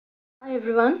Hi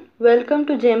everyone, welcome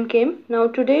to gemchem. Now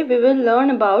today we will learn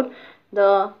about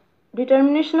the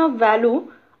determination of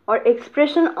value or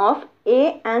expression of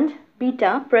A and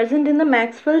beta present in the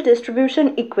Maxwell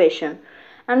distribution equation.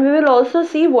 And we will also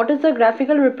see what is the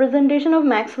graphical representation of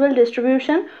Maxwell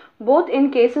distribution both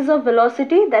in cases of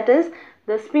velocity, that is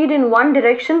the speed in one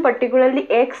direction, particularly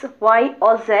x, y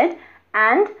or z,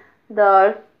 and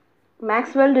the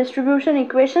Maxwell distribution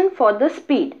equation for the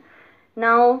speed.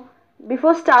 Now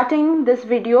before starting this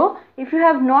video, if you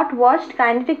have not watched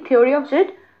kinetic theory of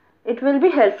jet, it will be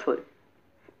helpful.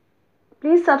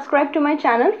 Please subscribe to my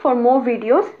channel for more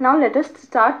videos. Now let us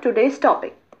start today's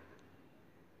topic.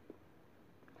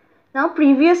 Now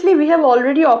previously we have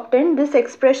already obtained this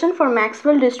expression for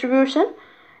Maxwell distribution.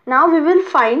 Now we will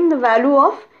find the value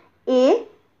of A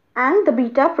and the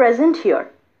beta present here.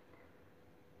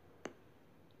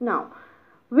 Now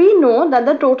we know that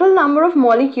the total number of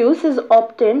molecules is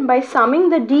obtained by summing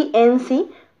the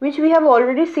dNc, which we have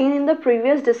already seen in the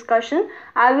previous discussion.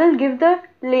 I will give the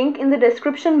link in the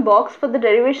description box for the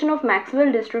derivation of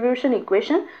Maxwell distribution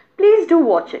equation. Please do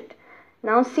watch it.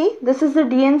 Now see, this is the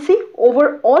dNc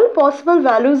over all possible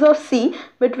values of C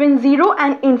between 0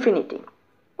 and infinity.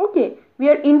 Okay, we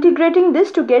are integrating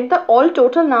this to get the all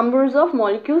total numbers of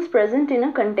molecules present in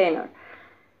a container.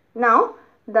 Now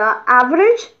the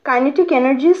average kinetic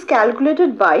energy is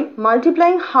calculated by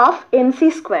multiplying half mc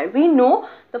square. We know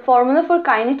the formula for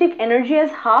kinetic energy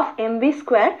as half mv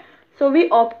square. So we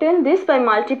obtain this by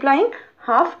multiplying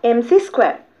half mc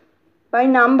square by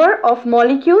number of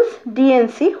molecules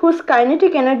dNc whose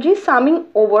kinetic energy summing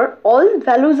over all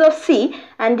values of C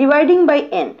and dividing by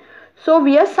n. So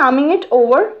we are summing it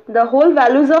over the whole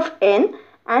values of n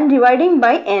and dividing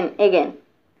by n again.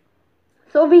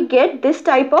 So we get this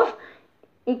type of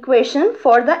equation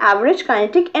for the average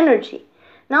kinetic energy.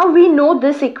 Now we know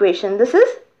this equation. This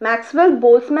is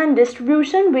Maxwell-Boltzmann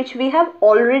distribution, which we have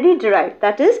already derived.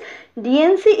 That is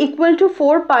dNc equal to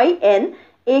 4 pi n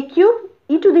a cube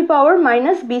e to the power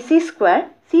minus bc square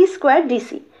c square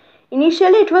dc.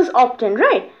 Initially it was obtained,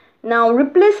 right? Now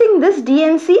replacing this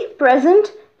dNc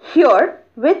present here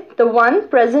with the one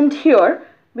present here,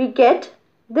 we get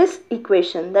this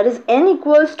equation, that is n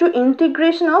equals to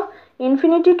integration of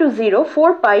infinity to 0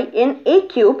 4 pi n a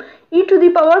cube e to the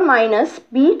power minus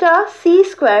beta c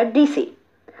square dc.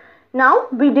 Now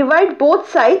we divide both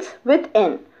sides with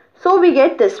n. So we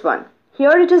get this one.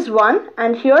 Here it is 1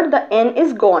 and here the n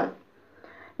is gone.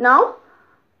 Now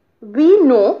we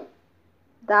know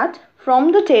that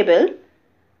from the table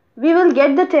we will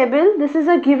get the table. This is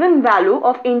a given value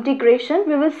of integration.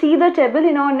 We will see the table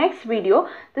in our next video.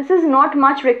 This is not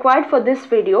much required for this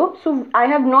video, so I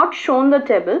have not shown the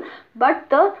table, but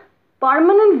the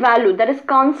permanent value, that is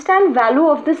constant value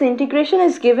of this integration,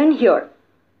 is given here.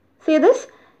 See this?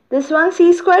 This one,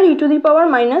 c square e to the power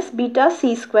minus beta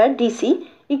c square dc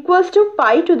equals to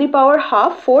pi to the power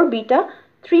half 4 beta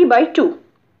 3 by 2.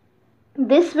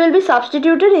 This will be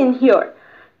substituted in here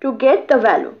to get the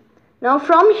value. Now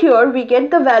from here we get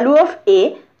the value of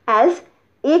A as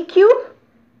a cube,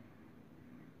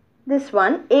 this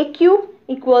one, a cube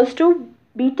equals to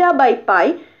beta by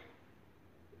pi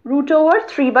root over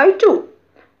 3 by 2.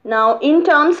 Now in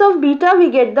terms of beta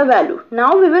we get the value.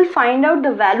 Now we will find out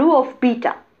the value of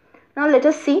beta. Now let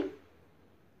us see.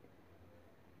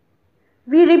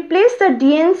 We replace the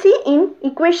dNc in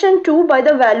equation 2 by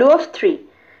the value of 3.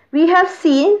 We have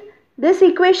seen this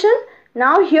equation.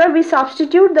 Now here we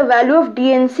substitute the value of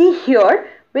dNc here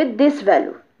with this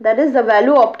value, that is the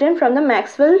value obtained from the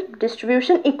Maxwell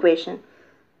distribution equation.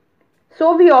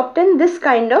 So we obtain this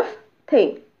kind of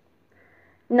thing.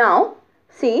 Now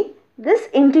see this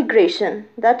integration,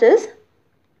 that is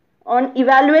on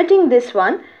evaluating this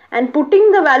one and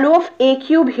putting the value of a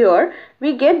cube here,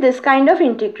 we get this kind of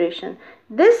integration.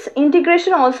 This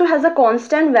integration also has a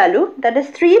constant value, that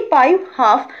is 3 pi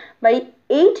half by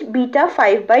 8 beta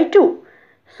 5 by 2.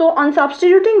 So on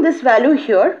substituting this value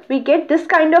here, we get this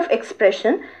kind of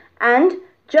expression, and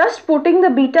just putting the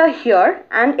beta here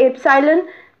and epsilon,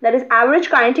 that is average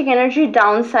kinetic energy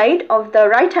downside of the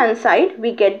right hand side,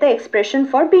 we get the expression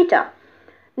for beta.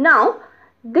 Now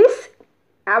this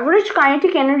average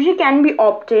kinetic energy can be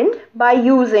obtained by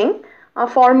using a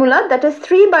formula, that is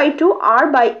 3 by 2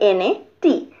 R by Na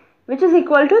T, which is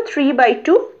equal to 3 by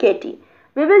 2 kT.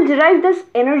 We will derive this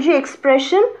energy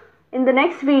expression in the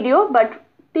next video, but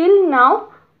till now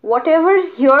whatever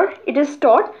here it is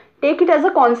taught, take it as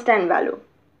a constant value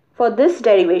for this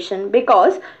derivation,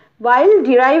 because while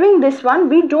deriving this one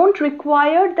we don't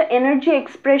require the energy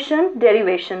expression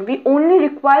derivation. We only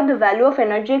require the value of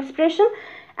energy expression,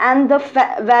 and the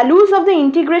values of the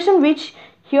integration which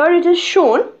here it is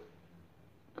shown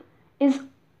is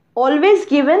always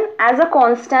given as a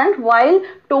constant while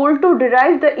told to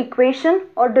derive the equation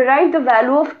or derive the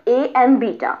value of A and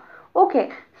beta.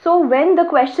 Okay, so when the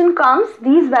question comes,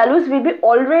 these values will be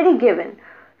already given.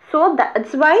 So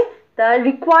that's why the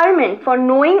requirement for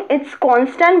knowing its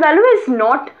constant value is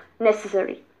not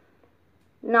necessary.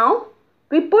 Now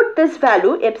we put this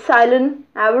value epsilon,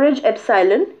 average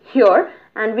epsilon here,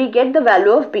 and we get the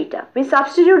value of beta. We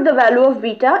substitute the value of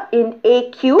beta in A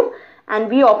cube and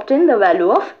we obtain the value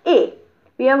of A.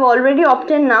 We have already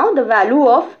obtained now the value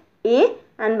of A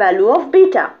and value of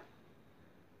beta.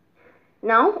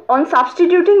 Now on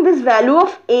substituting this value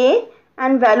of A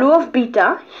and value of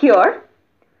beta here,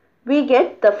 we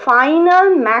get the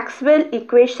final Maxwell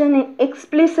equation in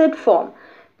explicit form.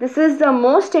 This is the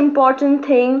most important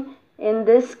thing in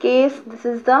this case. This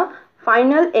is the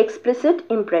final explicit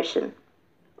impression.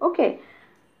 Okay.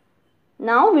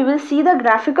 Now we will see the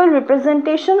graphical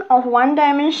representation of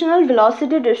one-dimensional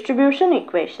velocity distribution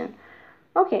equation.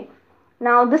 Okay.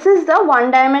 Now this is the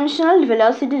one-dimensional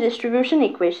velocity distribution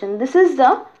equation. This is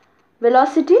the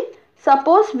velocity.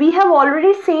 Suppose we have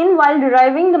already seen while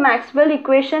deriving the Maxwell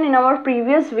equation in our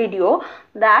previous video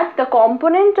that the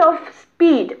component of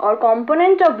speed or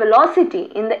component of velocity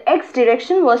in the x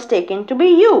direction was taken to be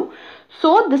u.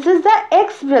 So this is the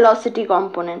x velocity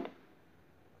component,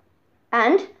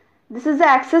 and this is the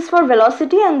axis for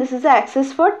velocity and this is the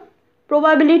axis for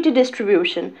probability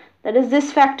distribution. That is,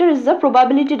 this factor is the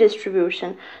probability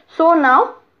distribution. So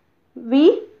now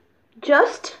we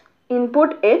just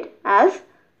input it as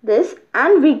this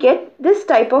and we get this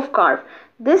type of curve.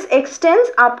 This extends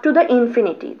up to the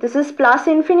infinity. This is plus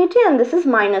infinity and this is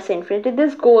minus infinity.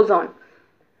 This goes on.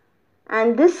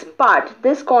 And this part,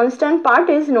 this constant part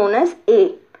is known as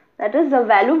A. That is the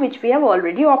value which we have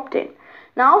already obtained.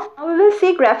 Now we will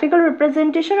see graphical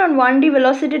representation on 1D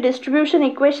velocity distribution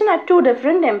equation at two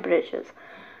different temperatures.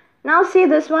 Now see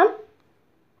this one.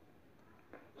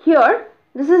 Here,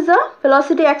 this is the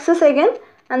velocity axis again.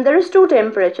 And there is two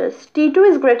temperatures. T2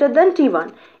 is greater than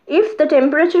T1. If the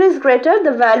temperature is greater,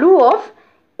 the value of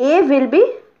A will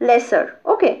be lesser.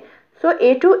 Okay. So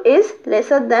A2 is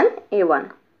lesser than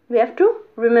A1. We have to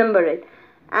remember it.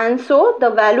 And so the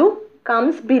value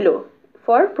comes below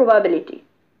for probability.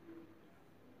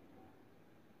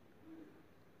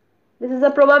 This is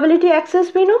the probability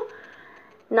axis we know.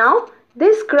 Now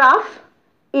this graph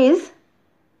is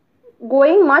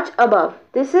going much above.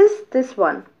 This is this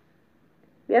one.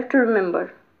 We have to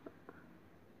remember.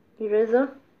 Eraser.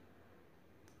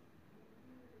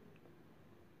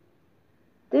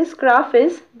 This graph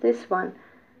is this one.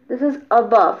 This is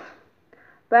above.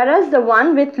 Whereas the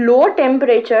one with low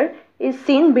temperature is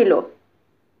seen below.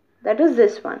 That is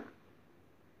this one.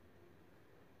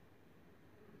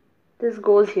 This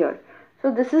goes here.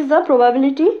 So this is the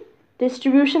probability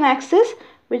distribution axis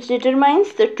which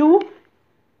determines the two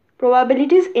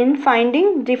probabilities in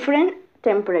finding different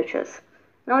temperatures.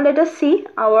 Now let us see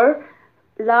our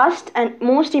last and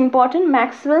most important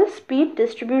Maxwell speed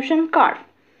distribution curve.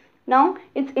 Now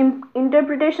its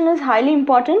interpretation is highly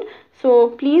important, so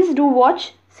please do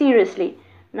watch seriously.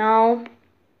 Now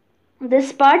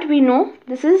this part we know,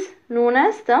 this is known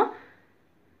as the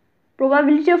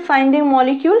probability of finding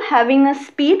molecule having a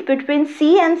speed between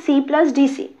c and c plus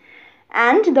dc,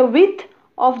 and the width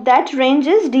of that range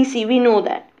is dc. We know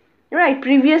that. Right,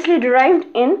 previously derived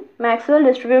in Maxwell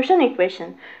distribution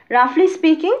equation. Roughly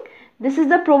speaking, this is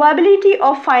the probability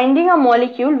of finding a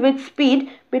molecule with speed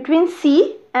between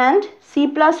c and c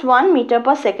plus 1 meter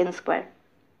per second square.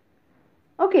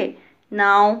 Okay,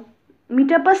 now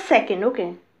meter per second,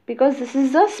 okay, because this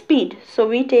is the speed, so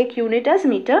we take unit as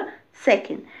meter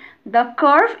second. The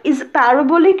curve is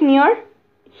parabolic near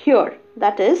here,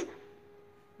 that is,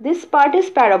 this part is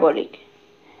parabolic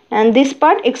and this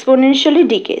part exponentially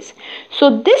decays.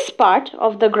 So this part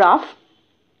of the graph,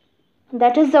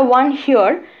 that is the one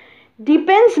here,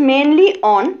 depends mainly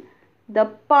on the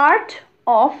part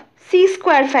of c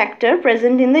square factor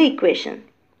present in the equation.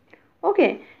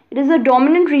 Okay, it is the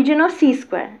dominant region of c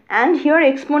square, and here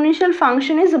exponential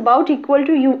function is about equal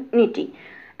to unity,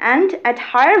 and at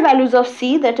higher values of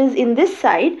c, that is in this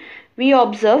side, we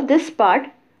observe this part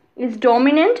is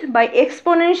dominant by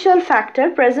exponential factor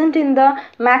present in the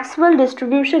Maxwell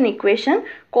distribution equation,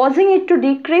 causing it to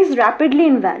decrease rapidly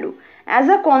in value. As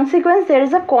a consequence, there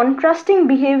is a contrasting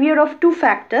behavior of two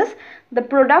factors. The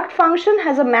product function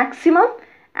has a maximum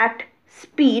at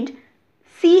speed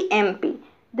CMP.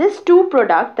 This two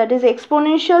product, that is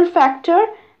exponential factor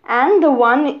and the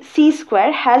one c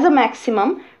square, has a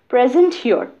maximum present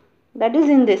here, that is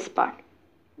in this part.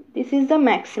 This is the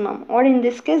maximum, or in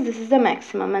this case this is the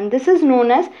maximum, and this is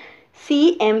known as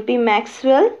CMP,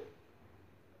 Maxwell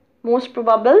most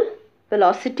probable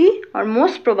velocity or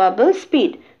most probable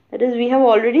speed. That is, we have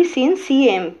already seen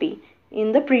CMP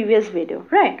in the previous video,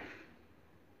 right?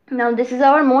 Now this is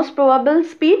our most probable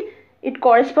speed. It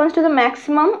corresponds to the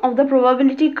maximum of the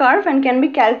probability curve and can be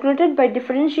calculated by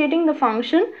differentiating the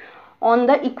function on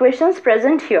the equations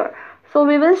present here. So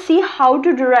we will see how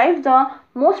to derive the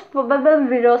most probable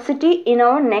velocity in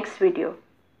our next video.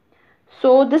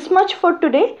 So this much for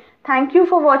today. Thank you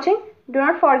for watching. Do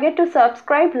not forget to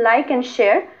subscribe, like and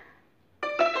share.